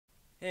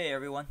Hey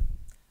everyone.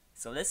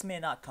 So this may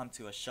not come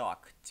to a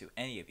shock to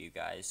any of you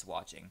guys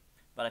watching,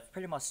 but I've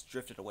pretty much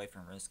drifted away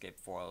from RuneScape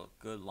for a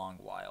good long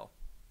while.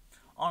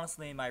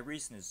 Honestly, my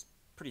reason is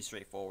pretty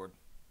straightforward.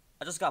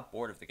 I just got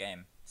bored of the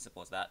game,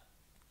 simple as that.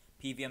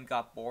 PVM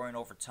got boring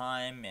over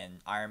time,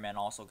 and Iron Man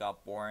also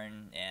got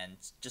boring, and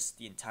just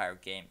the entire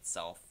game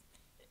itself,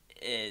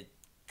 it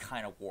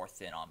kind of wore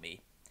thin on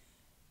me.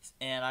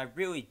 And I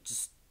really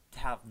just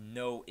have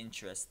no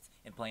interest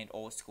in playing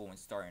old school and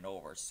starting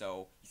over,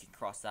 so you can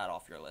cross that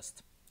off your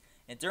list.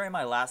 And during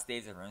my last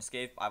days of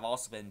RuneScape, I've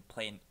also been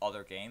playing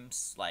other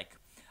games. Like,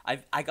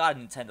 I got a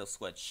Nintendo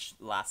Switch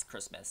last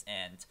Christmas,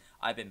 and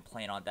I've been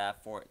playing on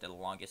that for the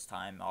longest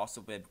time. I've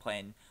also been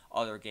playing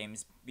other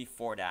games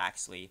before that,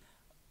 actually.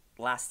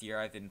 Last year,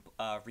 I've been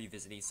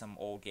revisiting some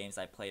old games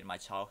I played in my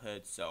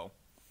childhood, so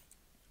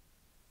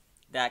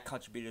that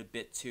contributed a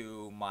bit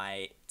to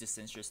my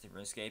disinterest in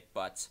RuneScape.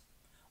 But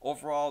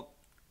overall,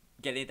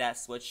 getting that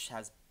Switch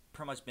has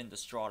pretty much been the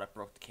straw that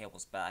broke the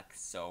camel's back,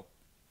 so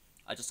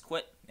I just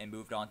quit and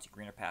moved on to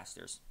greener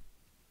pastures.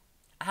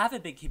 I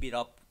haven't been keeping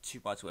up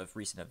too much with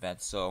recent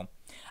events, so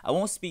I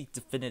won't speak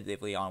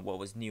definitively on what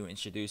was new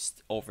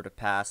introduced over the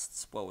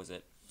past,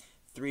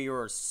 3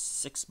 or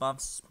 6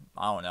 months?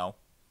 I don't know,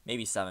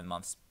 maybe 7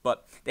 months,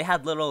 but they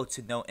had little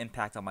to no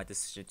impact on my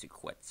decision to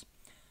quit.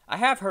 I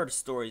have heard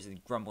stories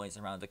and grumblings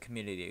around the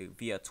community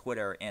via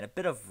Twitter and a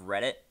bit of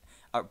Reddit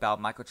about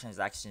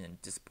microtransactions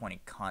and disappointing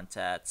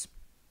content,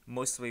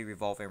 mostly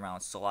revolving around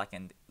Solak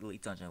and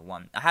Elite Dungeon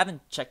 1. I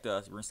haven't checked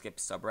the RuneScape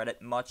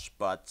subreddit much,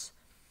 but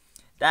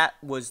that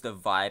was the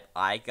vibe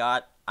I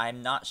got.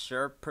 I'm not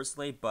sure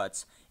personally,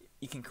 but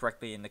you can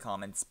correct me in the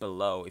comments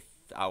below if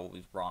I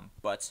was wrong.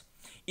 But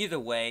either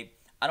way,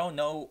 I don't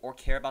know or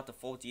care about the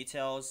full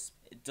details.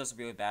 It doesn't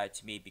really matter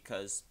to me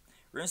because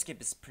RuneScape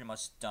is pretty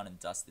much done and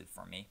dusted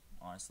for me,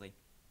 honestly.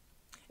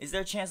 Is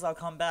there a chance I'll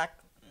come back?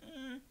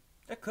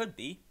 There could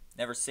be.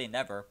 Never say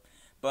never.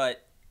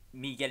 But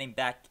me getting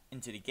back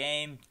into the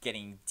game,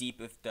 getting deep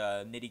with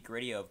the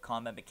nitty-gritty of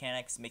combat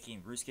mechanics,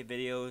 making RuneScape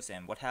videos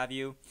and what have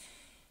you,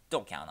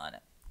 don't count on it.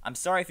 I'm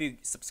sorry if you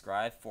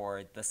subscribe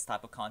for this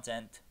type of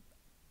content,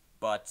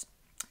 but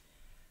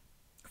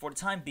for the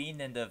time being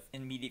in the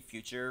immediate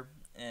future,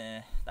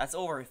 that's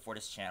over for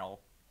this channel.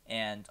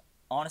 And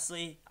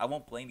honestly, I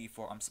won't blame you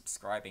for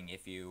unsubscribing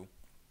if you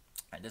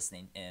are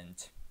listening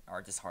and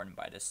are disheartened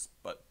by this,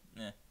 but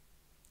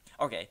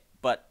okay,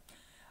 but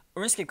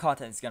RuneScape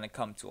content is going to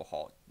come to a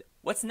halt.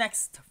 What's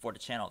next for the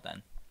channel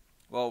then?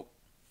 Well,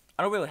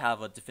 I don't really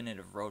have a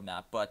definitive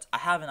roadmap, but I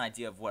have an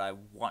idea of what I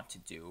want to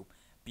do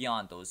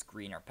beyond those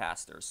greener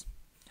pastures.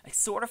 I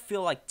sort of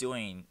feel like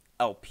doing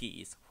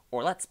LPs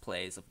or Let's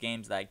Plays of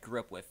games that I grew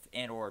up with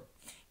and or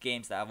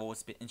games that I've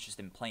always been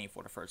interested in playing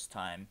for the first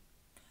time.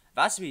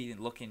 I've actually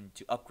been looking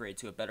to upgrade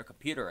to a better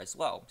computer as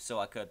well, so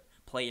I could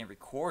play and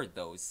record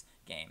those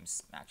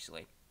games,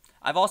 actually.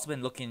 I've also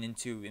been looking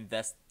into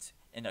invest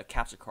in a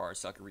capture card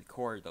so I could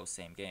record those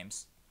same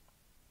games.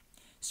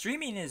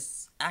 Streaming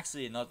is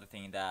actually another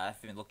thing that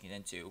I've been looking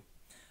into.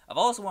 I've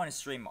also wanted to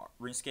stream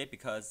RuneScape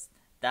because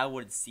that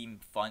would seem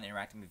fun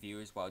interacting with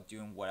viewers while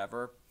doing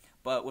whatever,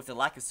 but with the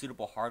lack of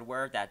suitable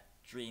hardware, that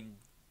dream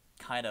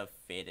kind of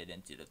faded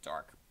into the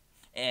dark.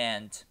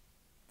 And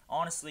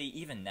honestly,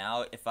 even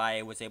now, if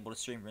I was able to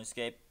stream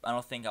RuneScape, I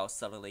don't think I'll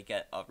suddenly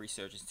get a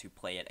resurgence to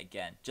play it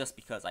again, just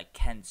because I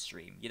can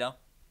stream, you know?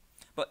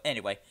 But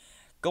anyway,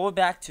 going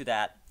back to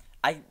that,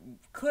 I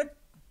could,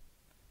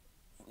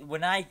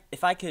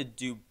 if I could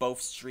do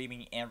both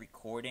streaming and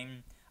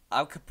recording,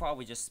 I could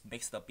probably just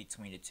mix it up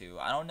between the two.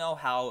 I don't know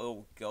how it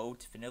will go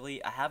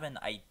definitively. I have an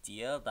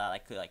idea that I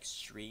could like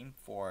stream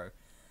for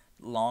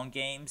long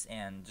games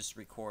and just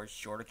record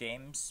shorter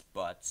games,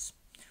 but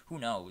who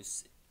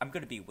knows? I'm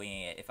gonna be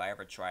winging it if I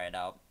ever try it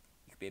out.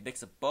 It could be a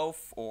mix of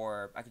both,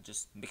 or I could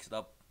just mix it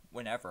up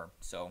whenever.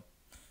 So,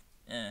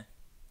 I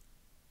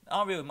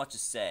don't really much to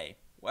say.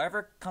 Will I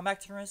ever come back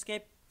to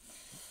RuneScape?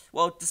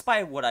 Well,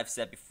 despite what I've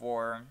said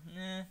before,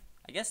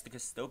 I guess there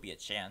could still be a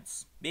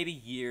chance. Maybe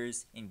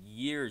years and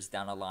years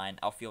down the line,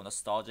 I'll feel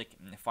nostalgic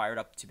and fired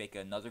up to make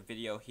another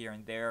video here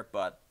and there,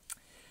 but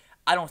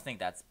I don't think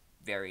that's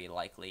very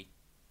likely.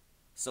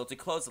 So to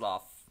close it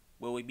off,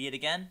 will we meet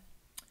again?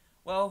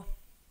 Well,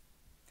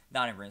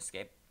 not in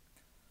RuneScape,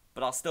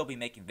 but I'll still be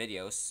making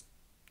videos,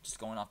 just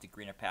going off to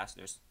greener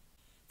pastures.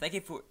 Thank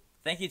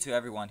you to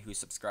everyone who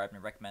subscribed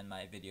and recommend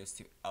my videos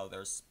to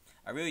others.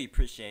 I really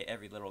appreciate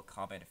every little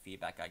comment and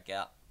feedback I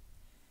get.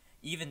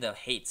 Even the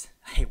hate,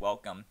 I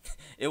welcome.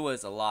 It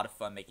was a lot of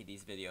fun making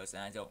these videos,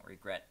 and I don't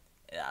regret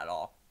it at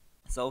all.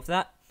 So with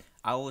that,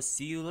 I will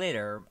see you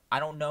later. I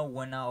don't know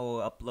when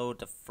I'll upload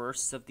the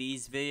first of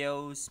these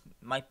videos.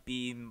 Might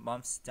be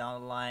months down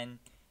the line.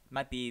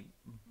 Might be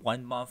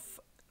 1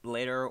 month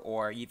later,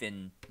 or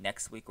even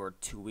next week or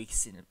 2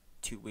 weeks in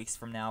 2 weeks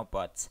from now.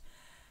 But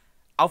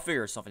I'll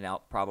figure something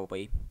out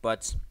probably.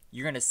 But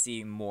you're gonna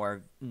see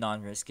more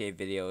non-RuneScape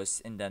videos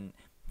in the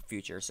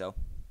future. So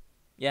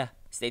yeah,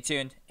 stay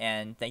tuned,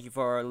 and thank you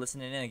for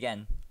listening in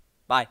again.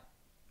 Bye.